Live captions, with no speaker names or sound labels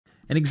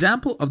An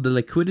example of the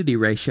liquidity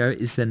ratio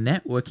is the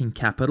net working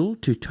capital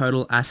to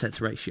total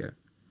assets ratio.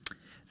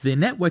 The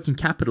net working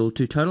capital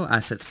to total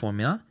assets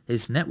formula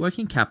is net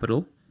working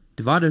capital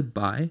divided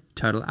by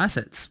total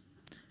assets.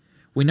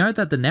 We know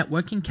that the net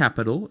working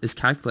capital is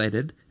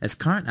calculated as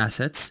current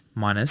assets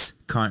minus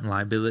current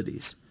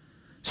liabilities.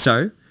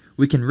 So,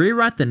 we can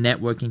rewrite the net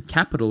working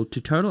capital to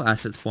total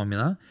assets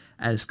formula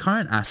as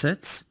current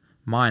assets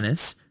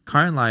minus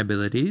current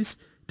liabilities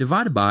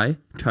divided by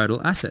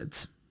total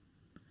assets.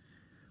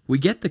 We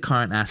get the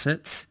current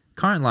assets,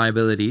 current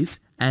liabilities,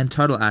 and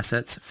total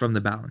assets from the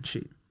balance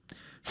sheet.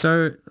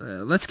 So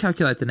let's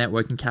calculate the net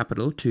working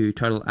capital to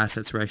total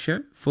assets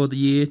ratio for the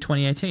year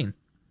 2018.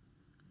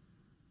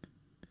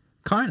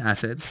 Current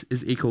assets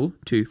is equal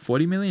to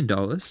 $40 million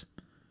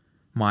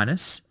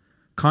minus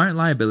current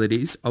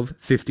liabilities of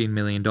 $15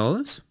 million,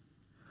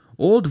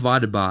 all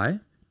divided by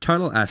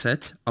total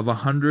assets of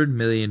 $100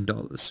 million,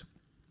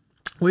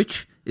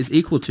 which is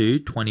equal to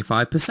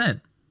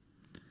 25%.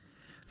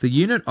 The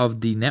unit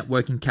of the net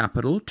working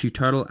capital to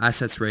total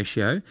assets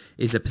ratio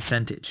is a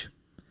percentage.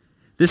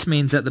 This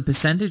means that the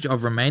percentage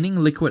of remaining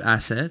liquid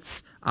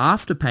assets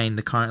after paying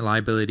the current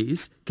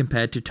liabilities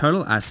compared to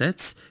total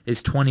assets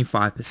is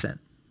 25%.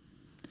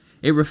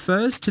 It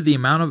refers to the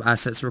amount of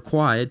assets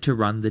required to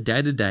run the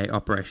day-to-day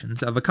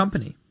operations of a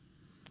company.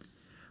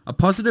 A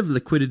positive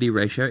liquidity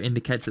ratio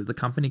indicates that the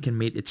company can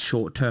meet its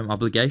short-term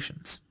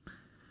obligations.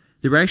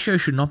 The ratio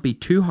should not be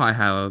too high,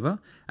 however,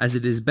 as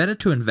it is better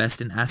to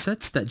invest in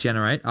assets that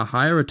generate a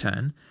higher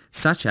return,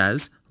 such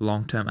as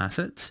long-term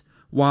assets,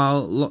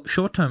 while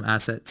short-term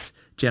assets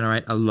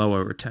generate a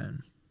lower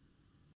return.